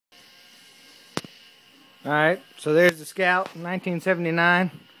Alright, so there's the Scout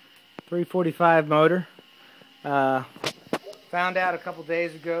 1979 345 motor. Found out a couple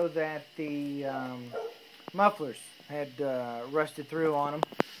days ago that the mufflers had rusted through on them.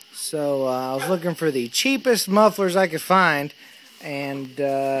 So I was looking for the cheapest mufflers I could find, and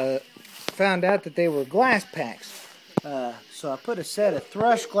found out that they were glass packs. So I put a set of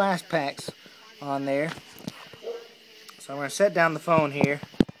Thrush Glass Packs on there. So I'm going to set down the phone here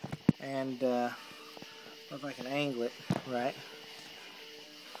and if I can angle it right.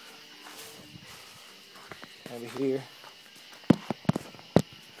 Over here.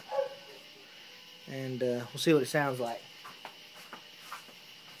 And we'll see what it sounds like.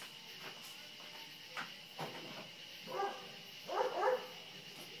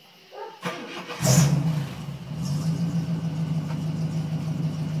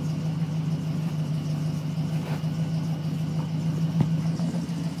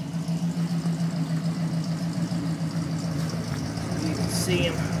 You can see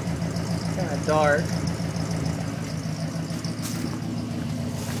him kind of dark.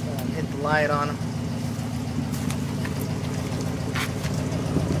 Hit the light on him.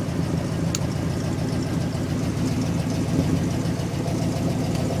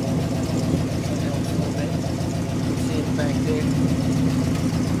 See it back there.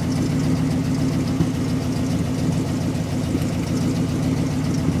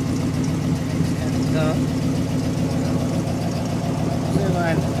 It's kind of tough. See if I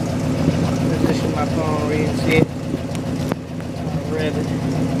can position my phone where you can see it. I'll rev it.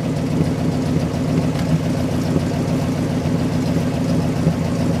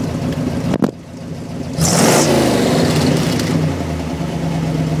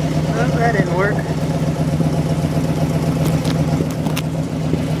 That didn't work.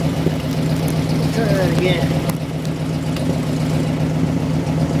 Let's try that again.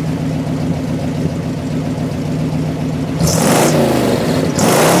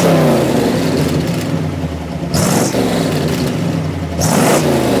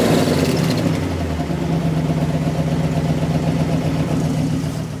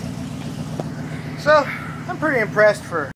 So, I'm pretty impressed for